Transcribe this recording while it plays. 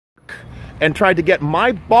and tried to get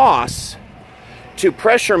my boss to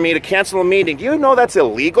pressure me to cancel a meeting. Do you know that's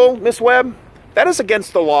illegal, Miss Webb? That is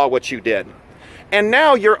against the law what you did. And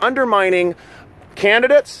now you're undermining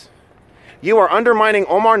candidates. You are undermining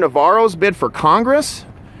Omar Navarro's bid for Congress.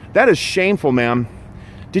 That is shameful, ma'am.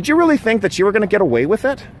 Did you really think that you were going to get away with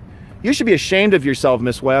it? You should be ashamed of yourself,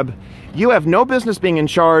 Miss Webb. You have no business being in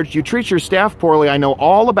charge. You treat your staff poorly. I know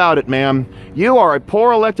all about it, ma'am. You are a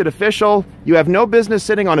poor elected official. You have no business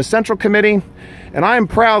sitting on a central committee. And I am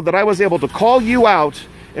proud that I was able to call you out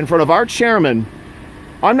in front of our chairman.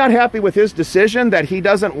 I'm not happy with his decision that he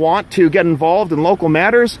doesn't want to get involved in local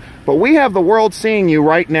matters, but we have the world seeing you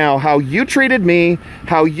right now, how you treated me,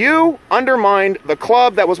 how you undermined the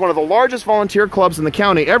club that was one of the largest volunteer clubs in the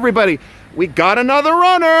county. Everybody, we got another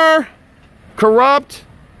runner. Corrupt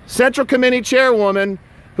Central Committee chairwoman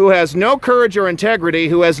who has no courage or integrity,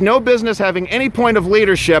 who has no business having any point of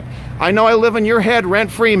leadership. I know I live in your head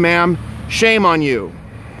rent-free, ma'am. Shame on you.